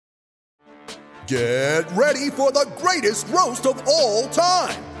Get ready for the greatest roast of all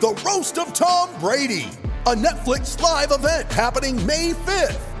time, the Roast of Tom Brady, a Netflix live event happening May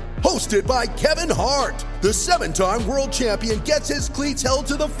 5th. Hosted by Kevin Hart, the 7-time world champion gets his cleats held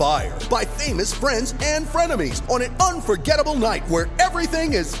to the fire by famous friends and frenemies on an unforgettable night where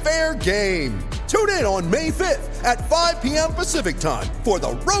everything is fair game. Tune in on May 5th at 5 p.m. Pacific time for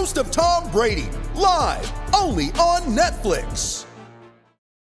the Roast of Tom Brady, live only on Netflix.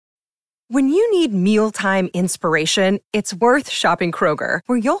 When you need mealtime inspiration, it's worth shopping Kroger,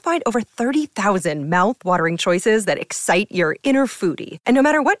 where you'll find over 30,000 mouth-watering choices that excite your inner foodie. And no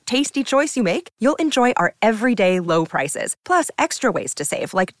matter what tasty choice you make, you'll enjoy our everyday low prices, plus extra ways to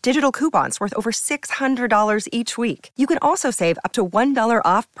save, like digital coupons worth over $600 each week. You can also save up to $1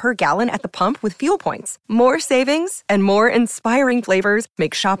 off per gallon at the pump with fuel points. More savings and more inspiring flavors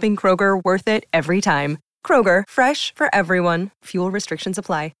make shopping Kroger worth it every time. Kroger, fresh for everyone. Fuel restrictions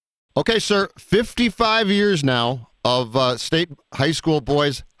apply. Okay, sir, 55 years now of state high school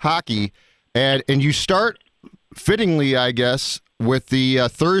boys hockey, and you start fittingly, I guess, with the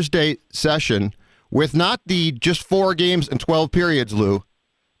Thursday session with not the just 4 games and 12 periods, Lou,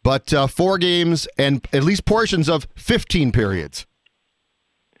 but 4 games and at least portions of 15 periods.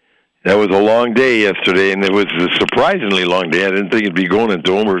 That was a long day yesterday, and it was a surprisingly long day. I didn't think it'd be going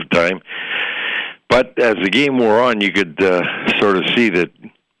into overtime. But as the game wore on, you could sort of see that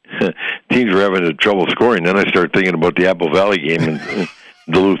teams were having trouble scoring. Then I started thinking about the Apple Valley game, and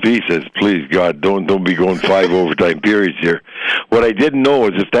Duluth East says, "Please God, don't be going 5 overtime periods here." What I didn't know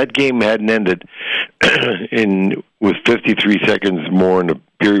is if that game hadn't ended with 53 seconds more and the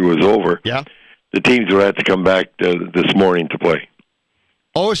period was over, the teams would have to come back this morning to play.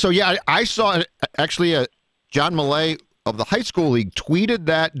 Oh, so yeah, I saw actually John Millay of the high school league tweeted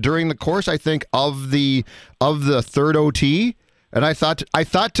that during the course, I think, of the third OT. And I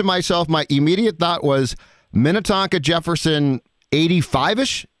thought to myself, my immediate thought was Minnetonka Jefferson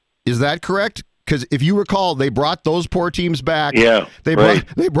 85-ish. Is that correct? Because if you recall, they brought those poor teams back. Yeah,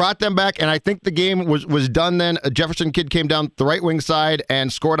 they brought them back, and I think the game was done then. A Jefferson kid came down the right wing side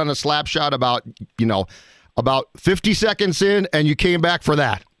and scored on a slap shot about 50 seconds in, and you came back for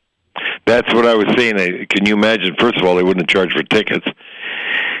that. That's what I was saying. Can you imagine? First of all, they wouldn't have charged for tickets,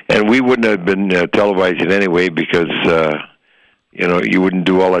 and we wouldn't have been televising anyway because. You wouldn't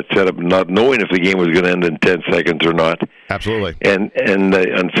do all that setup not knowing if the game was going to end in 10 seconds or not. Absolutely. And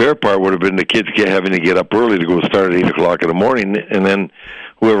the unfair part would have been the kids having to get up early to go start at 8 o'clock in the morning, and then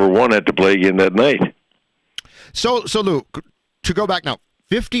whoever won had to play again that night. So Lou, to go back now,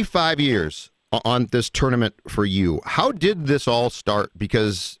 55 years on this tournament for you. How did this all start?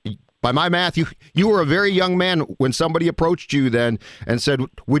 Because by my math, you were a very young man when somebody approached you then and said,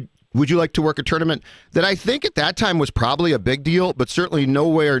 Would you like to work a tournament that I think at that time was probably a big deal, but certainly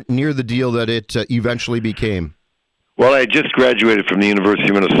nowhere near the deal that it eventually became? Well, I just graduated from the University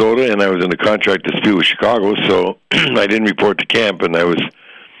of Minnesota, and I was in a contract dispute with Chicago, so I didn't report to camp, and I was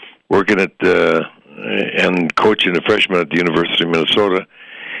working at and coaching a freshman at the University of Minnesota,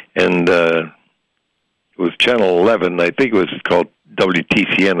 and it was Channel 11. I think it was called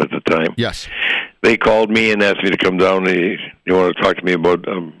WTCN at the time. Yes. They called me and asked me to come down. They wanted to talk to me about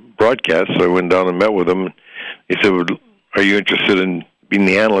broadcast, so I went down and met with them. He said, "Are you interested in being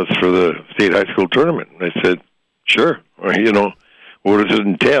the analyst for the state high school tournament?" And I said, "Sure." Or, what does it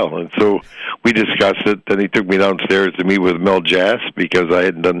entail? And so we discussed it. Then he took me downstairs to meet with Mel Jass because I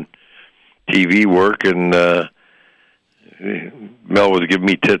hadn't done TV work, and Mel was giving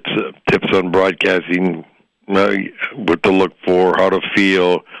me tips on broadcasting, what to look for, how to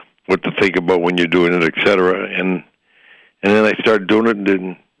feel, what to think about when you're doing it, etc. And then I started doing it,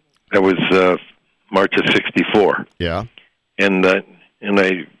 and that was March of '64. Yeah. And I've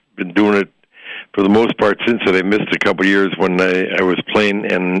been doing it for the most part since then. I missed a couple of years when I was playing,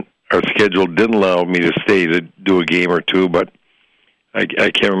 and our schedule didn't allow me to stay to do a game or two, but I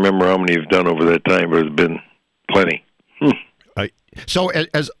can't remember how many I've done over that time, but it's been plenty. So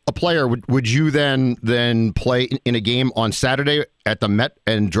as a player, would you then play in a game on Saturday at the Met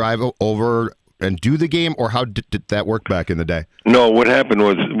and drive over and do the game, or how did that work back in the day? No, what happened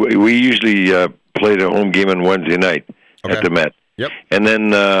was we usually played a home game on Wednesday night at the Met. Yep. And then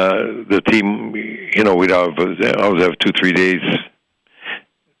the team, we'd always have 2-3 days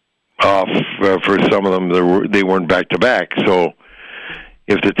off for some of them. They weren't back-to-back. So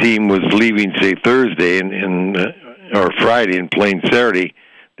if the team was leaving, say, Thursday or Friday and playing Saturday,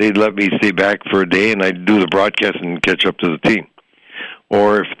 they'd let me stay back for a day, and I'd do the broadcast and catch up to the team.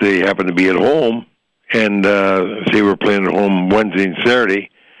 Or if they happened to be at home and say we're playing at home Wednesday and Saturday,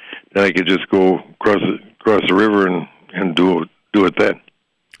 then I could just go across the river and do it then.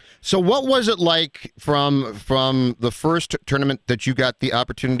 So what was it like from the first tournament that you got the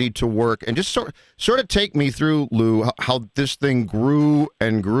opportunity to work, and just sort of take me through, Lou, how this thing grew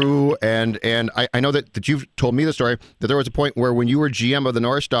and grew, and I know that you've told me the story that there was a point where when you were GM of the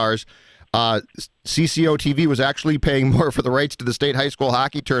North Stars, CCO TV was actually paying more for the rights to the state high school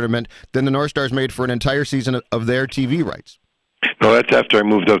hockey tournament than the North Stars made for an entire season of their TV rights. No, that's after I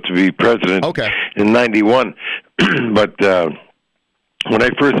moved up to be president in 91. But when I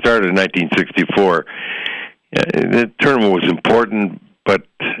first started in 1964, the tournament was important, but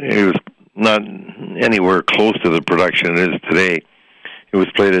it was not anywhere close to the production it is today. It was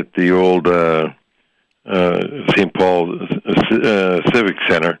played at the old St. Paul Civic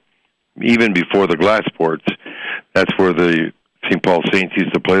Center, even before the glass sports. That's where the St. Paul Saints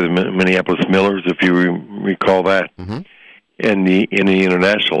used to play the Minneapolis Millers, if you recall that, in the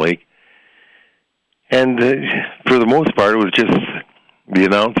International League. And for the most part, it was just the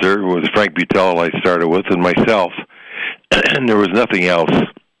announcer was Frank Butel I started with, and myself, and there was nothing else.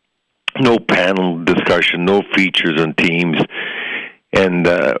 No panel discussion, no features on teams, and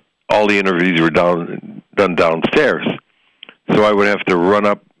all the interviews were done downstairs. So I would have to run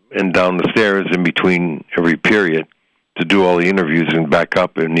up and down the stairs in between every period to do all the interviews and back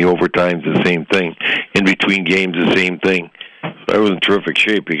up. In the overtimes, the same thing. In between games, the same thing. So I was in terrific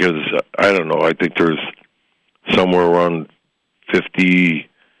shape because, I don't know, I think there's somewhere around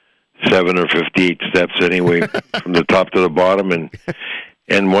 57 or 58 steps anyway from the top to the bottom.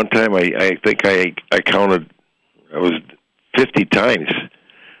 And one time I think I counted, I was 50 times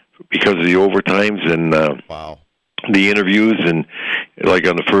because of the overtimes and the interviews, and like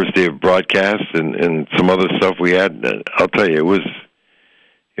on the first day of broadcast and some other stuff we had. I'll tell you,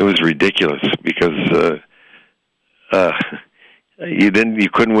 it was ridiculous because you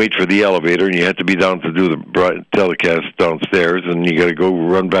couldn't wait for the elevator, and you had to be down to do the telecast downstairs, and you got to go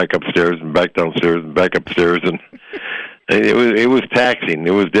run back upstairs and back downstairs and back upstairs, and it was taxing.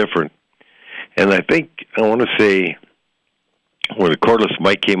 It was different. And I think I want to say when the cordless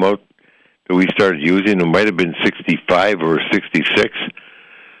mic came out that we started using, it might have been 65 or 66.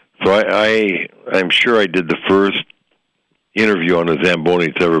 So I'm sure I did the first interview on the Zamboni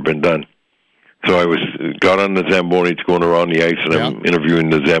that's ever been done. So I got on the Zamboni, it's going around the ice, and I'm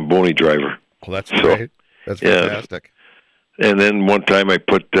interviewing the Zamboni driver. Oh, that's great. That's fantastic. And then one time I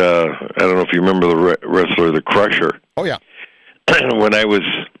put, I don't know if you remember the wrestler, the Crusher. Oh, yeah. When I was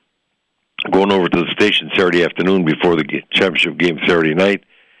going over to the station Saturday afternoon before the championship game Saturday night,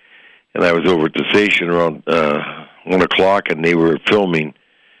 and I was over at the station around 1 o'clock, and they were filming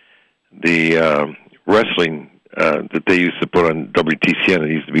the wrestling that they used to put on WTCN. It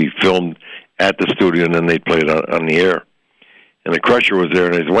used to be filmed at the studio, and then they'd play it on the air. And the Crusher was there,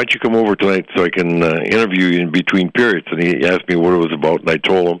 and I said, why don't you come over tonight so I can interview you in between periods? And he asked me what it was about, and I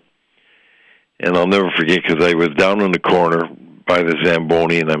told him. And I'll never forget, because I was down in the corner by the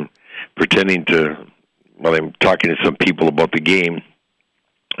Zamboni, and I'm pretending I'm talking to some people about the game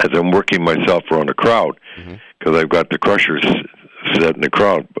as I'm working myself around the crowd, because I've got the Crushers set in the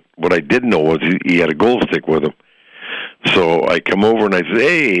crowd. But what I didn't know was he had a goal stick with him. So I come over and I said,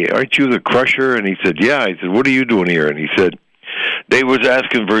 hey, aren't you the Crusher? And he said, yeah. I said, what are you doing here? And he said, they was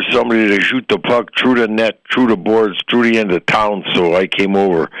asking for somebody to shoot the puck through the net, through the boards, through the end of town. So I came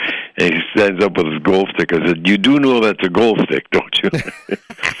over, and he stands up with his goal stick. I said, you do know that's a goal stick, don't you?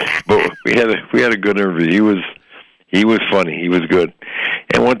 But we had a good interview. He was funny. He was good.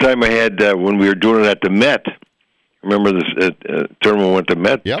 And one time I had, when we were doing it at the Met, remember this tournament went to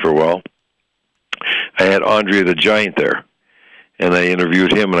Met for a while, I had Andre the Giant there, and I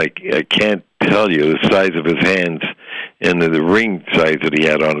interviewed him, and I can't tell you the size of his hands and the ring size that he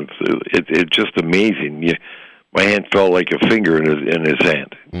had on it. It's just amazing. My hand felt like a finger in his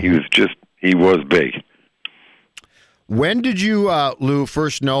hand. He was big. When did you, Lou,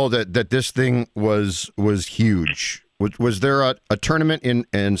 first know that this thing was huge? Was there a tournament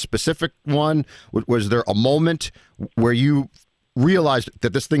in specific one? Was there a moment where you realized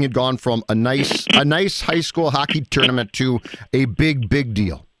that this thing had gone from a nice high school hockey tournament to a big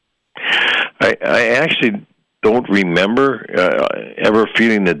deal? I actually don't remember ever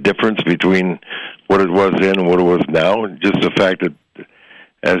feeling the difference between what it was then and what it was now. Just the fact that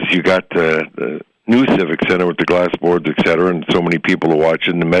as you got the new Civic Center with the glass boards, et cetera, and so many people to watch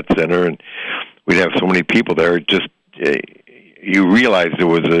in the Met Center, and we'd have so many people there, it just you realized it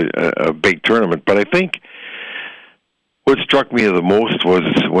was a big tournament. But I think what struck me the most was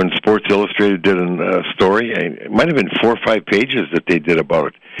when Sports Illustrated did a story. It might have been 4 or 5 pages that they did about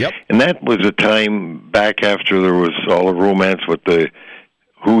it. Yep. And that was a time back after there was all the romance with the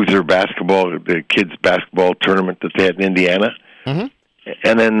Hoosier basketball, the kids' basketball tournament that they had in Indiana.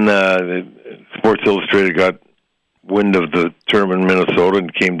 And then Sports Illustrated got wind of the tournament in Minnesota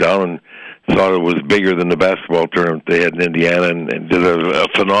and came down and thought it was bigger than the basketball tournament they had in Indiana, and did a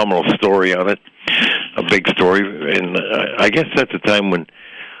phenomenal story on it, a big story. And I guess that's the time when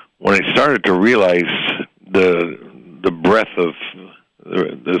I started to realize the breadth of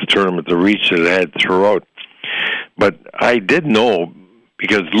this tournament, the reach that it had throughout. But I did know,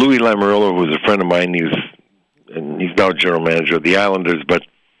 because Louis Lamoriello was a friend of mine. He's now general manager of the Islanders, but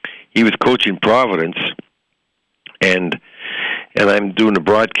he was coaching Providence, and I'm doing a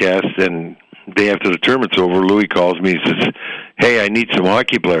broadcast, and day after the tournament's over, Louis calls me. He says, "Hey, I need some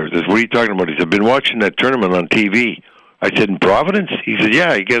hockey players." I said, "What are you talking about?" He said, "I've been watching that tournament on TV." I said, "In Providence?" He said,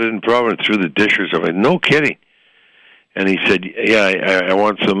 "Yeah, I get it in Providence through the dishers." I said, "No kidding." And he said, "Yeah, I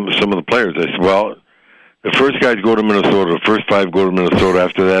want some of the players." I said, "Well, the first guys go to Minnesota. The first 5 go to Minnesota.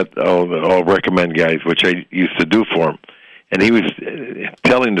 After that, I'll recommend guys," which I used to do for him. And he was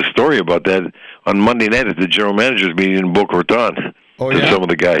telling the story about that on Monday night at the general managers meeting in Boca Raton to some of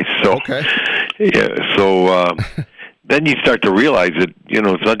the guys. So, okay. Yeah. So then you start to realize that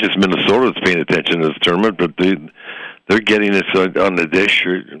it's not just Minnesota that's paying attention to this tournament, but they're getting this on the dish,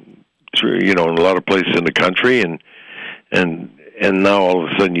 in a lot of places in the country, and now all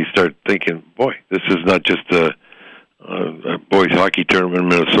of a sudden you start thinking, boy, this is not just a boys hockey tournament in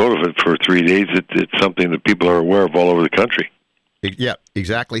Minnesota for 3 days. It's something that people are aware of all over the country. Yeah,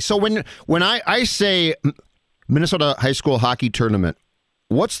 exactly. So when I say Minnesota high school hockey tournament,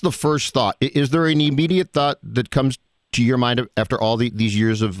 what's the first thought? Is there an immediate thought that comes to your mind after all these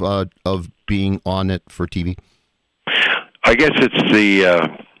years of being on it for TV? I guess it's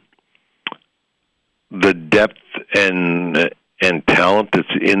the depth and talent that's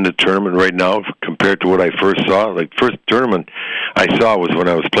in the tournament right now compared to what I first saw. Like, first tournament I saw was when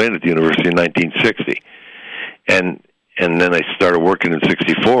I was playing at the university in 1960. And then I started working in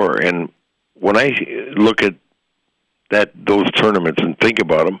 64. And when I look at those tournaments and think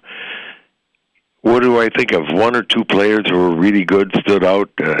about them, what do I think of? 1 or 2 players who were really good, stood out.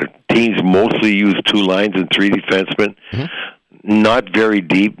 Teams mostly used 2 lines and 3 defensemen. Mm-hmm. Not very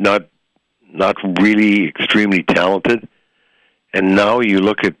deep, not really extremely talented. And now you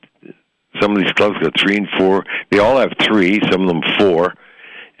look at some of these clubs got 3 and 4. They all have 3, some of them 4,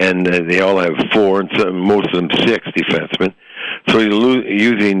 and they all have 4, and most of them 6 defensemen. So you're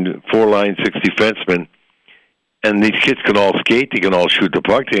using 4 lines, 6 defensemen, and these kids can all skate. They can all shoot the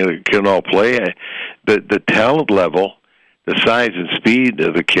puck. They can all play. The talent level, the size and speed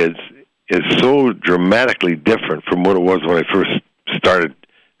of the kids is so dramatically different from what it was when I first started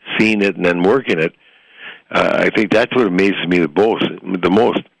seeing it and then working it. I think that's what amazes me the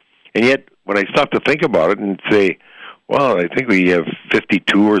most. And yet, when I stop to think about it and say, well, I think we have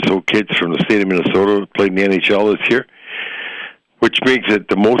 52 or so kids from the state of Minnesota who played in the NHL this year, which makes it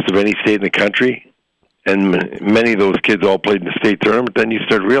the most of any state in the country, and many of those kids all played in the state tournament, then you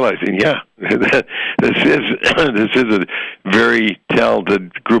start realizing, this is a very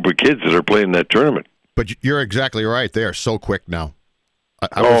talented group of kids that are playing in that tournament. But you're exactly right. They are so quick now.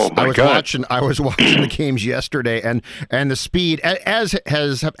 I was watching the games yesterday, and the speed, as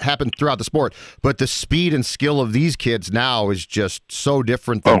has happened throughout the sport, but the speed and skill of these kids now is just so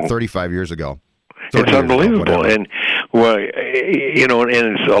different than 35 years ago. It's unbelievable, and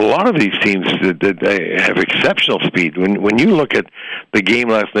and it's a lot of these teams that have exceptional speed. When you look at the game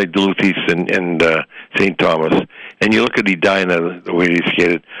last night, Duluth East and St. Thomas, and you look at Edina, the way they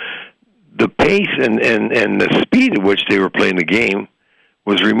skated, the pace and the speed at which they were playing the game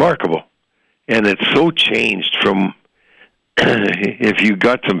was remarkable. And it's so changed from, if you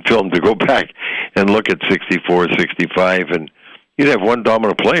got some film to go back and look at 64, 65, and you'd have one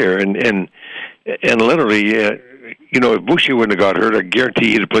dominant player, and literally, if Boucher wouldn't have got hurt, I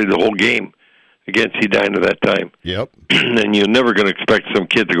guarantee he'd have played the whole game against Edina that time. Yep. And you're never going to expect some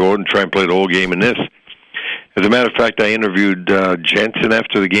kid to go out and try and play the whole game in this. As a matter of fact, I interviewed Jensen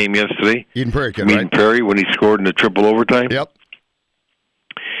after the game yesterday. Eden Prairie kid, Eden Prairie, when he scored in the triple overtime. Yep.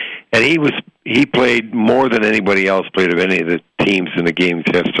 And he played more than anybody else played of any of the teams in the games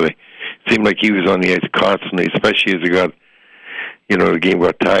yesterday. It seemed like he was on the ice constantly, especially as the game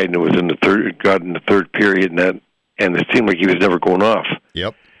got tied and it was in the third period, and it seemed like he was never going off.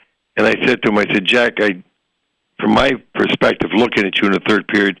 Yep. And I said to him, Jack, from my perspective, looking at you in the third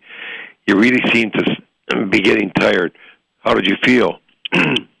period, you really seemed to be getting tired. How did you feel?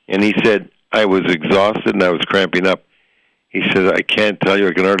 And he said, I was exhausted and I was cramping up. He said, I can't tell you,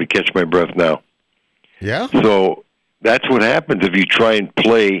 I can hardly catch my breath now. Yeah. So that's what happens if you try and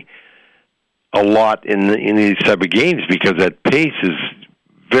play a lot in these type of games, because that pace is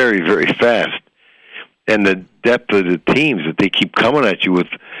very, very fast. and the depth of the teams that they keep coming at you with.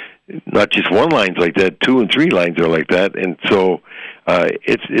 Not just one line's like that, 2 and 3 lines are like that, and so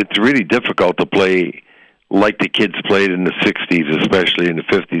it's really difficult to play like the kids played in the 60s, especially in the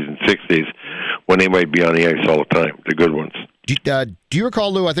 50s and 60s, when they might be on the ice all the time, the good ones. Do you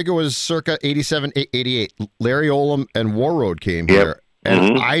recall, Lou, I think it was circa 87, 88, Larry Olam and Warroad came here,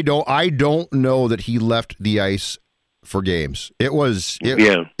 and I don't know that he left the ice for games.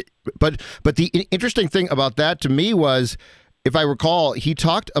 But the interesting thing about that to me was, if I recall, he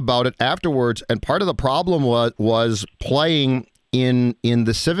talked about it afterwards, and part of the problem was playing in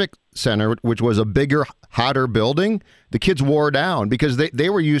the Civic Center, which was a bigger, hotter building. The kids wore down because they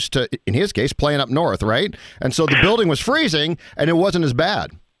were used to, in his case, playing up north, right? And so the building was freezing, and it wasn't as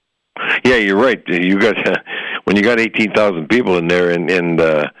bad. Yeah, you're right. You got when you got 18,000 people in there, and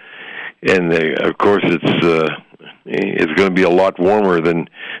of course it's going to be a lot warmer than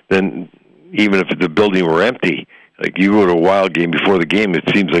even if the building were empty. Like, you go to a Wild game before the game, it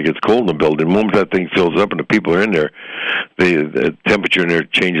seems like it's cold in the building. The moment that thing fills up and the people are in there, the temperature in there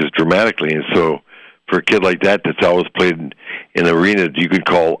changes dramatically. And so for a kid like that that's always played in an arena that you could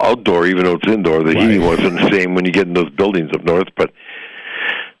call outdoor, even though it's indoor, the heating wasn't the same when you get in those buildings up north. But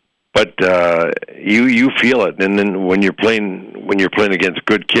you feel it. And then when you're playing against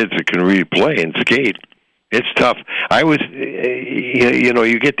good kids that can really play and skate, it's tough.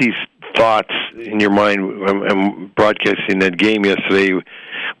 You get these thoughts in your mind. I'm broadcasting that game yesterday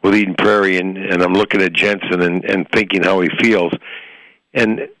with Eden Prairie, and I'm looking at Jensen and thinking how he feels,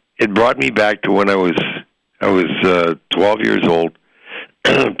 and it brought me back to when I was 12 years old,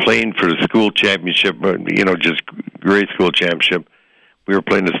 playing for the school championship. Just grade school championship. We were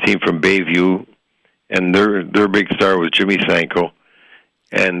playing this team from Bayview, and their big star was Jimmy Sanko,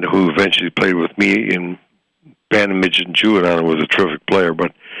 and who eventually played with me in Bantam Midget and Juvenile, was a terrific player,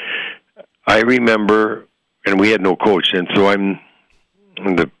 but I remember, and we had no coach, and so I'm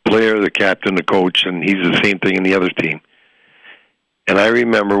the player, the captain, the coach, and he's the same thing in the other team. And I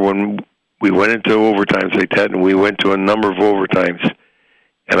remember when we went into overtimes like that, and we went to a number of overtimes,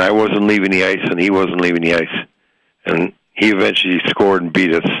 and I wasn't leaving the ice, and he wasn't leaving the ice. And he eventually scored and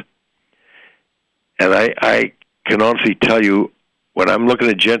beat us. And I can honestly tell you, when I'm looking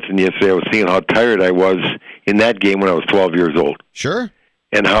at Jensen yesterday, I was seeing how tired I was in that game when I was 12 years old. Sure.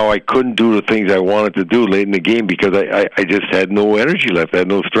 And how I couldn't do the things I wanted to do late in the game because I just had no energy left. I had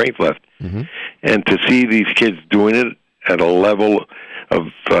no strength left. Mm-hmm. And to see these kids doing it at a level of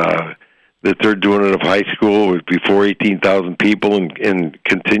that they're doing it of high school before 18,000 people and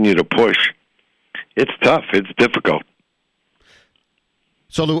continue to push, it's tough. It's difficult.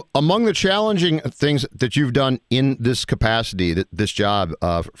 So, Lou, among the challenging things that you've done in this capacity, this job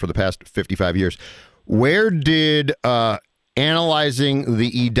for the past 55 years, where did analyzing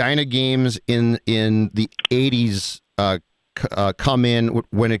the Edina games in the 80s come in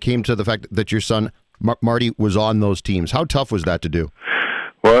when it came to the fact that your son Marty was on those teams? How tough was that to do?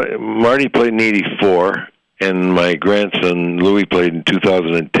 Well, Marty played in 84, and my grandson Louis played in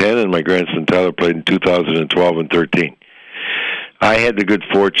 2010, and my grandson Tyler played in 2012 and 13. I had the good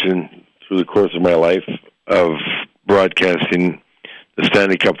fortune through the course of my life of broadcasting the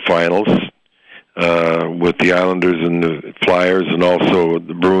Stanley Cup Finals with the Islanders and the Flyers, and also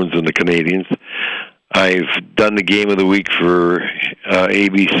the Bruins and the Canadiens. I've done the Game of the Week for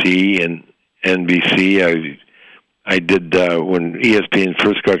ABC and NBC. I did when ESPN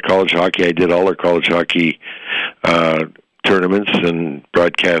first got college hockey. I did all their college hockey tournaments and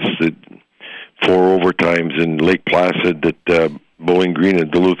broadcasted 4 overtimes in Lake Placid that Bowling Green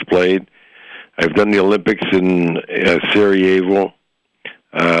and Duluth played. I've done the Olympics in Sarajevo.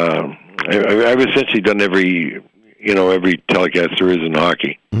 I've essentially done every telecast there is in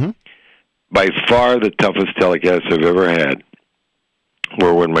hockey. Mm-hmm. By far the toughest telecasts I've ever had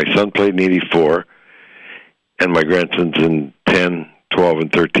were when my son played in 84 and my grandsons in 10, 12,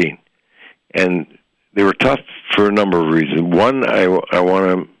 and 13. And they were tough for a number of reasons. One, I want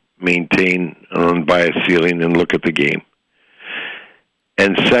to maintain an unbiased feeling and look at the game.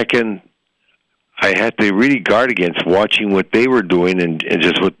 And second, I had to really guard against watching what they were doing and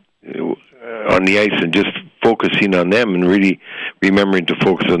just what on the ice and just focusing on them and really remembering to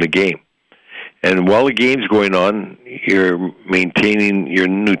focus on the game. And while the game's going on, you're maintaining your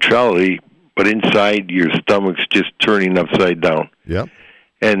neutrality, but inside your stomach's just turning upside down. Yep.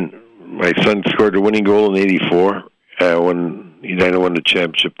 And my son scored the winning goal in 84 when United won the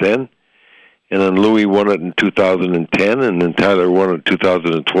championship then. And then Louis won it in 2010, and then Tyler won it in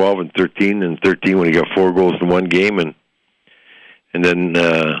 2012 and 13, and 13 when he got 4 goals in one game, and then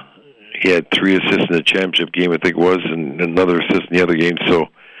he had 3 assists in the championship game, I think it was, and another assist in the other game. So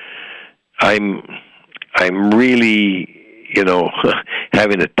I'm I'm really,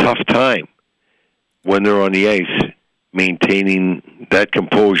 having a tough time when they're on the ice maintaining that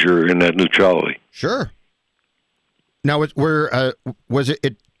composure and that neutrality. Sure. Now, was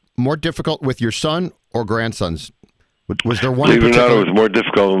it more difficult with your son or grandsons? Was there one? Believe it or not, it was more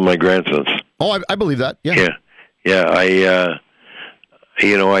difficult with my grandsons. Oh, I believe that. Yeah. Yeah.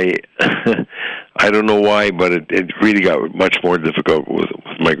 I don't know why, but it really got much more difficult with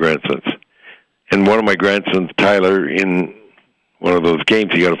my grandsons. And one of my grandsons, Tyler, in one of those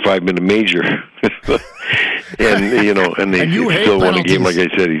games, he got a 5-minute major, and he still won a game. Like I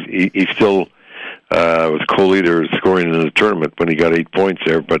said, he still was co-leader scoring in the tournament when he got 8 points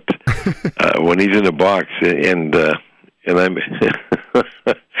there. But when he's in the box, and I'm,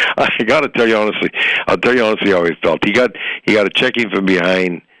 I got to tell you honestly, I'll tell you honestly how he felt. He got a checking from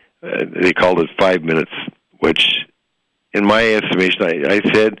behind. They called it 5 minutes, which, in my estimation, I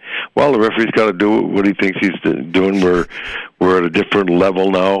said, well, the referee's got to do what he thinks he's doing. We're at a different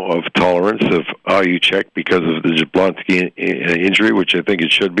level now of tolerance of how you check because of the Jablonski injury, which I think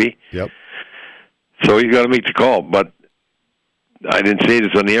it should be. Yep. So he's got to make the call. But I didn't say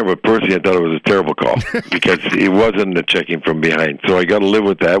this on the air, but personally, I thought it was a terrible call because it wasn't a checking from behind. So I got to live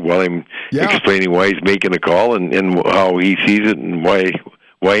with that while I'm explaining why he's making the call and how he sees it and why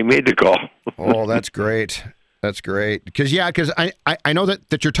he made the call. Oh, that's great. That's great. Because I know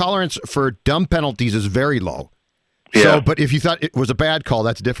that your tolerance for dumb penalties is very low. Yeah. So, but if you thought it was a bad call,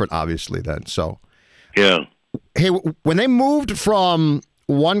 that's different, obviously, then. So. Yeah. Hey, when they moved from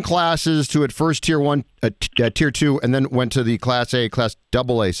one classes to at first tier 1, tier 2, and then went to the Class A, Class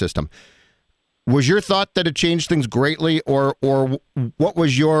AA system, was your thought that it changed things greatly, or what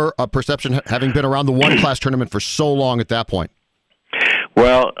was your perception, having been around the one class tournament for so long at that point?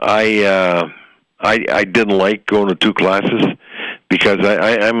 Well, I didn't like going to 2 classes because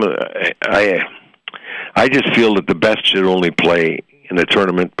I just feel that the best should only play in the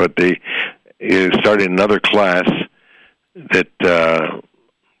tournament, but they started another class that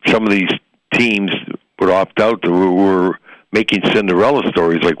some of these teams would opt out. Were making Cinderella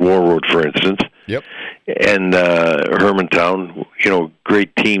stories like War Road, for instance. Yep. And Hermantown,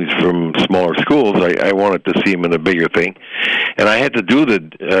 great teams from smaller schools. I wanted to see them in a bigger thing. And I had to do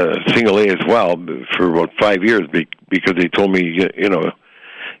the single A as well for about 5 years because they told me,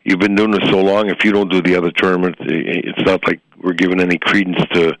 you've been doing this so long, if you don't do the other tournaments, it's not like we're giving any credence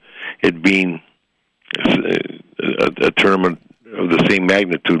to it being a tournament of the same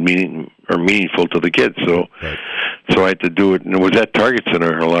magnitude, meaningful to the kids. So, right. So I had to do it, and it was at Target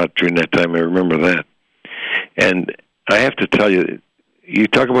Center a lot during that time. I remember that. And I have to tell you, you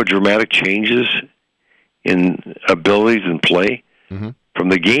talk about dramatic changes in abilities and play. Mm-hmm. From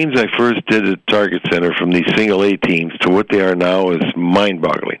the games I first did at Target Center, from these single A teams to what they are now, is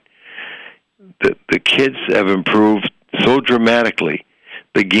mind-boggling. The kids have improved so dramatically.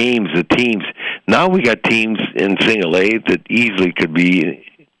 The games, the teams. Now we got teams in single A that easily could be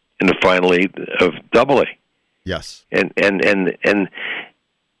in the final 8 of double A. Yes. And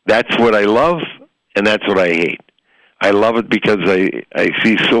that's what I love, and that's what I hate. I love it because I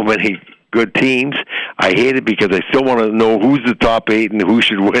see so many good teams. I hate it because I still want to know who's the top 8 and who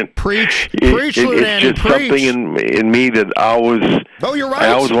should win. Preach, it's just something in me that you're right.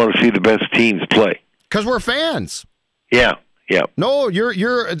 I always want to see the best teams play. Because we're fans. Yeah. Yeah. No,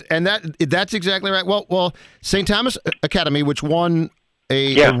 you're, and that's exactly right. Well, St. Thomas Academy, which won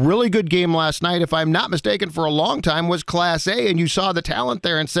a really good game last night, if I'm not mistaken, for a long time, was Class A, and you saw the talent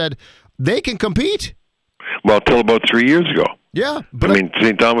there and said they can compete. Well, till about 3 years ago. Yeah, but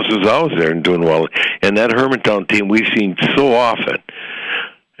St. Thomas was always there and doing well, and that Hermantown team we've seen so often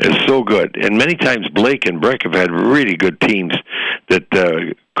is so good. And many times Blake and Breck have had really good teams that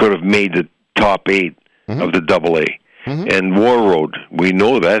could have made the top 8 of the double A. Mm-hmm. And War Road, we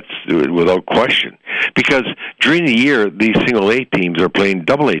know that's without question. Because during the year, these single A teams are playing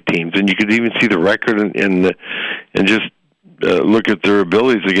double A teams, and you could even see the record and just look at their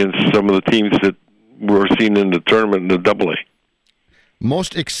abilities against some of the teams that we're seeing in the tournament in the double A.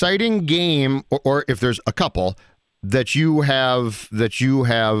 Most exciting game, or if there's a couple, that you have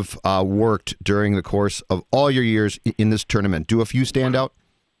worked during the course of all your years in this tournament. Do a few stand out?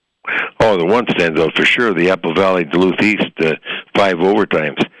 Oh, the one stands out for sure, the Apple Valley Duluth East 5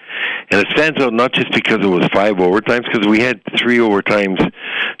 overtimes. And it stands out not just because it was 5 overtimes, because we had 3 overtimes,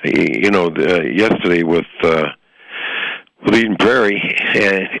 yesterday with Eden Prairie.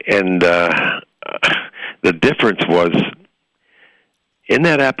 And the difference was, in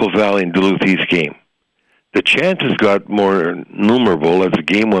that Apple Valley and Duluth East game, the chances got more numerable as the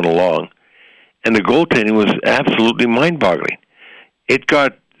game went along, and the goaltending was absolutely mind-boggling. It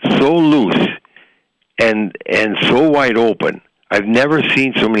got so loose and so wide open. I've never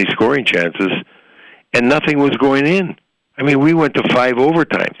seen so many scoring chances, and nothing was going in. I mean, we went to 5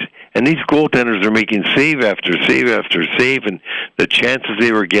 overtimes, and these goaltenders are making save after save after save, and the chances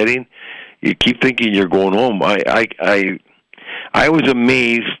they were getting, you keep thinking you're going home. I was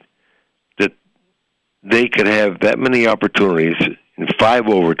amazed that they could have that many opportunities in 5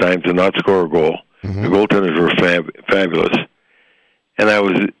 overtimes and not score a goal. Mm-hmm. The goaltenders were fabulous. And I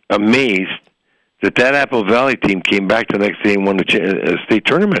was amazed that Apple Valley team came back the next day and won the state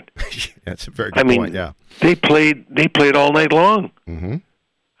tournament. That's a very good point, yeah. They played all night long. Mm-hmm.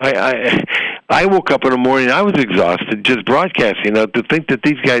 I woke up in the morning, I was exhausted just broadcasting. Now, to think that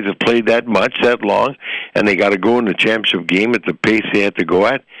these guys have played that much, that long, and they got to go in the championship game at the pace they had to go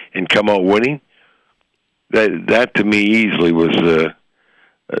at and come out winning, that to me easily was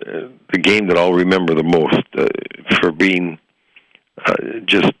the game that I'll remember the most for being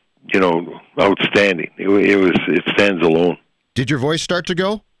just, outstanding. It stands alone. Did your voice start to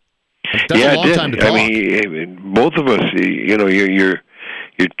go? That's yeah, a long it did. time to talk. I mean, both of us, you're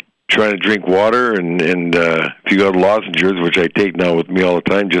trying to drink water, and if you got lozenges, which I take now with me all the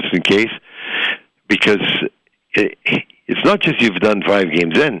time, just in case, because it's not just you've done 5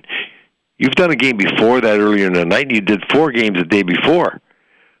 games in. You've done a game before that earlier in the night, and you did 4 games the day before.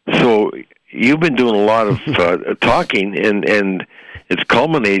 So you've been doing a lot of talking, and it's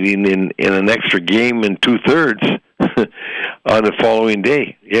culminating in an extra game and 2/3 on the following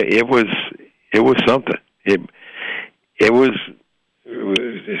day. It was something. It was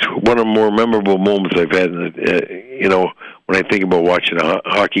one of the more memorable moments I've had, when I think about watching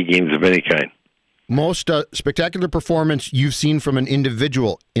hockey games of any kind. Most spectacular performance you've seen from an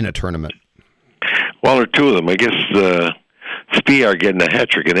individual in a tournament? Well, there are 2 of them. I guess Spiar getting a hat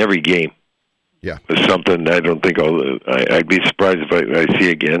trick in every game. Yeah, is something I don't think I'd be surprised if I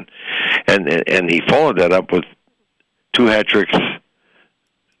see again. And he followed that up with 2 hat tricks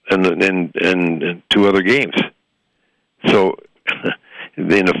and 2 other games. So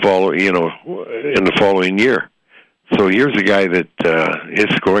in the following year. So here's a guy that his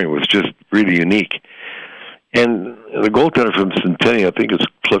scoring was just really unique. And the goaltender from Centennial, I think it's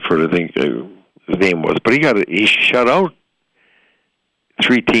Clifford, I think his name was, but he shut out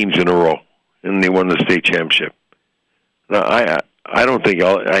 3 teams in a row, and they won the state championship. Now, I don't think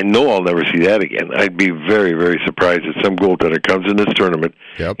I know I'll never see that again. I'd be very, very surprised if some goaltender comes in this tournament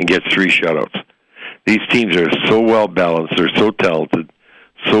and gets 3 shutouts. These teams are so well balanced, they're so talented,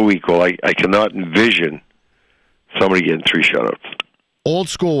 so equal. I cannot envision somebody getting 3 shutouts. Old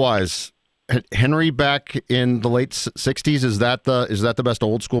school wise, Henry back in the late 60s, is that the best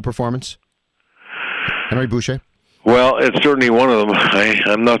old school performance? Henry Boucher? Well, it's certainly one of them.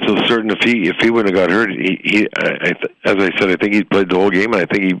 I'm not so certain if he wouldn't have got hurt. As I said, I think he played the whole game, and I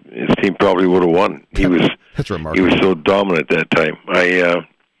think his team probably would have won. That's remarkable. He was so dominant that time. I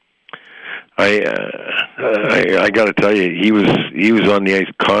got to tell you, he was on the ice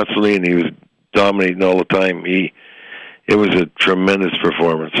constantly, and he was dominating all the time. It was a tremendous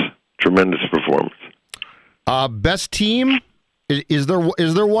performance. Tremendous performance. Best team. Is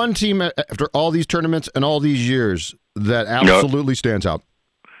there one team after all these tournaments and all these years that absolutely stands out?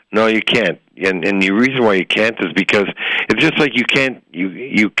 No, you can't. And the reason why you can't is because it's just like you can't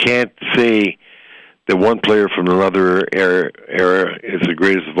say that one player from another era is the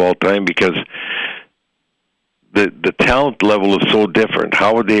greatest of all time, because the talent level is so different.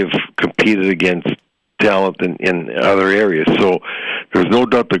 How would they have competed against talent in other areas? So there's no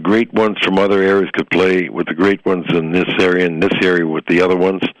doubt the great ones from other areas could play with the great ones in this area and this area with the other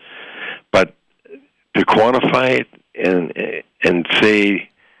ones. But to quantify it and say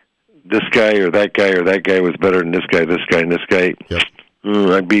this guy or that guy was better than this guy, and this guy, yep.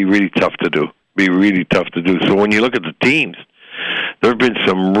 That'd be really tough to do. So when you look at the teams, there have been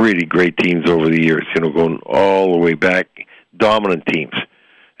some really great teams over the years, going all the way back, dominant teams.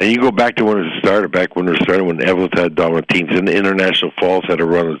 And you go back to when it started, when Evelyn had dominant teams, and the International Falls had a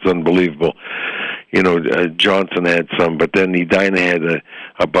run. It's unbelievable. Johnson had some, but then Edina had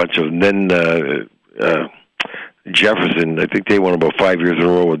a bunch of them. Then Jefferson, I think they won about 5 years in a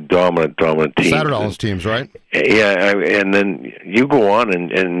row with dominant teams. Saturdahl's teams, right? Yeah, and then you go on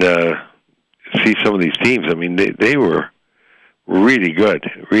and see some of these teams. I mean, they were really good.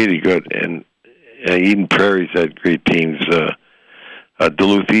 And Eden Prairie's had great teams.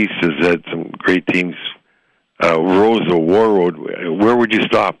 Duluth East has had some great teams. Rosa, Warroad, where would you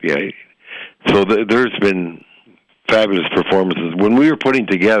stop? Yeah. So there's been fabulous performances. When we were putting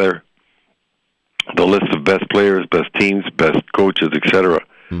together the list of best players, best teams, best coaches, etc.,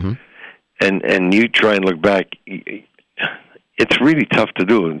 mm-hmm. and you try and look back, it's really tough to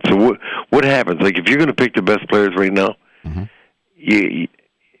do. And so what happens? Like if you're going to pick the best players right now,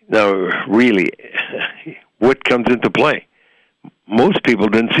 now really, what comes into play? Most people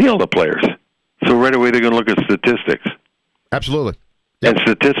didn't see all the players, so right away they're going to look at statistics. Absolutely. Yep. And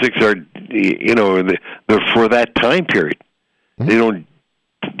statistics are, they're for that time period. They don't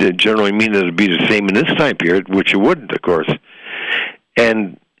generally mean that it'd be the same in this time period, which it wouldn't, of course.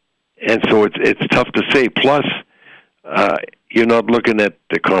 And so it's tough to say. Plus, you're not looking at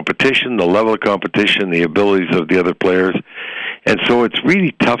the competition, the level of competition, the abilities of the other players, and so it's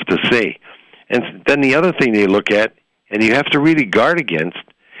really tough to say. And then the other thing they look at, and you have to really guard against,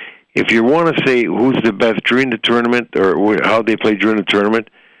 if you want to say who's the best during the tournament or how they play during the tournament,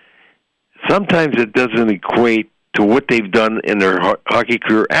 sometimes it doesn't equate to what they've done in their hockey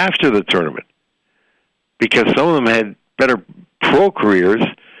career after the tournament. Because some of them had better pro careers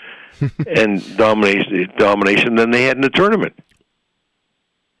and domination than they had in the tournament.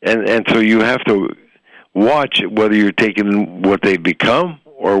 And so you have to watch whether you're taking what they've become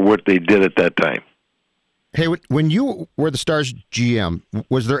or what they did at that time. Hey, when you were the Stars GM,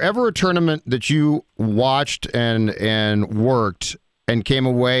 was there ever a tournament that you watched and worked and came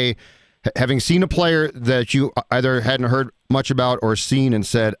away having seen a player that you either hadn't heard much about or seen and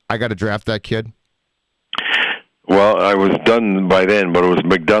said, I got to draft that kid? Well, I was done by then, but it was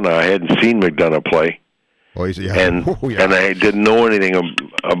McDonough. I hadn't seen McDonough play. Oh, yeah. And I didn't know anything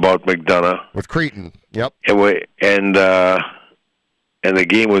about McDonough. With Cretin, yep. And the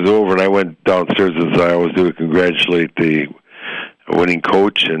game was over, and I went downstairs, as I always do, to congratulate the winning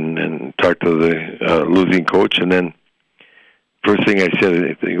coach and talk to the losing coach. And then first thing I said,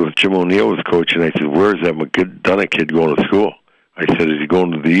 I think it was Jim O'Neill was coach, and I said, where's that McDonough kid going to school? I said, is he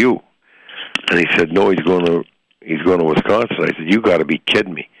going to the U? And he said, no, he's going to Wisconsin. I said, you got to be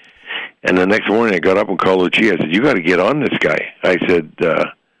kidding me. And the next morning I got up and called Lucia. I said, you got to get on this guy. I said,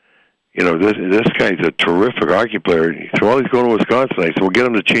 this guy's a terrific hockey player. He said, well, he's going to Wisconsin. I said, well, get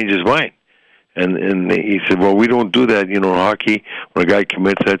him to change his mind. And he said, well, we don't do that, in hockey. When a guy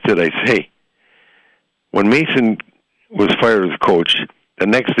commits, that's it. I said, hey, when Mason was fired as coach, the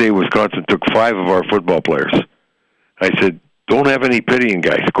next day Wisconsin took 5 of our football players. I said, don't have any pity in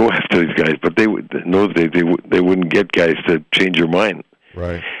guys. Go after these guys. But in those days, they wouldn't get guys to change their mind.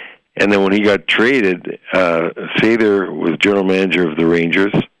 Right. And then when he got traded, Sather was general manager of the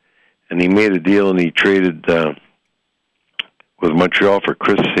Rangers, and he made a deal and he traded with Montreal for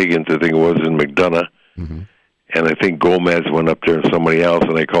Chris Higgins, I think it was, in McDonough. Mm-hmm. And I think Gomez went up there and somebody else,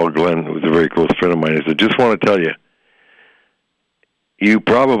 and I called Glenn, who was a very close friend of mine. I said, just want to tell you, you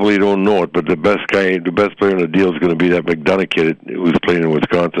probably don't know it, but the best player in the deal is going to be that McDonough kid who's playing in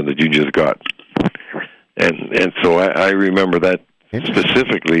Wisconsin that you just got. And so I remember that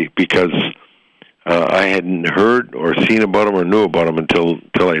specifically because I hadn't heard or seen about him or knew about him until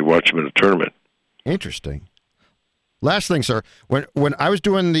I watched him in a tournament. Interesting. Last thing, sir. When I was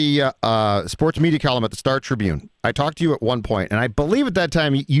doing the sports media column at the Star Tribune, I talked to you at one point, and I believe at that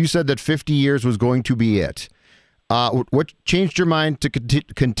time you said that 50 years was going to be it. What changed your mind to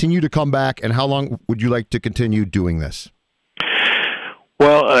continue to come back, and how long would you like to continue doing this?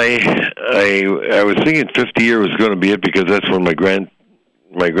 Well, I was thinking 50 years was going to be it because that's when my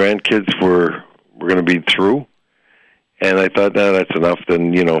grandkids were going to be through, and I thought, no, that's enough.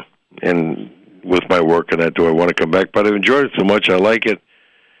 Then and with my work and that, do I want to come back? But I've enjoyed it so much, I like it,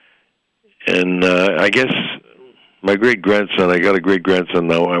 and I guess my great-grandson, I got a great-grandson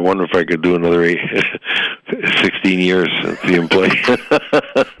now, I wonder if I could do another 16 years and see him play.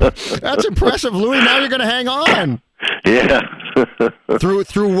 That's impressive, Louis. Now you're going to hang on. Yeah.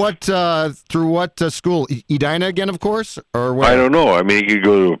 through what school? Edina again, of course, or what? I don't know. I mean, he could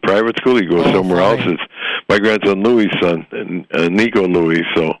go to a private school. He could go somewhere else. It's my grandson Louis' son, and Nico Louis.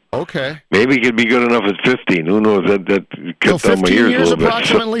 So okay, maybe he could be good enough at 15. Who knows? That cut down my years a little bit.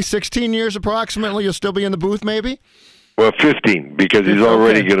 Approximately 16 years, approximately. You'll still be in the booth, maybe. Well, 15, because he's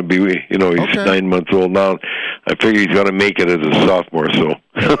already going to be, he's 9 months old now. I figure he's going to make it as a sophomore, so.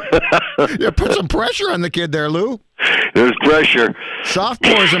 Yeah, put some pressure on the kid there, Lou. There's pressure.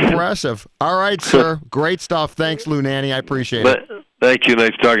 Sophomore's impressive. All right, sir. Great stuff. Thanks, Lou Nanne. I appreciate it. Thank you.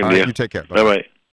 Nice talking to you. You take care. Bye-bye.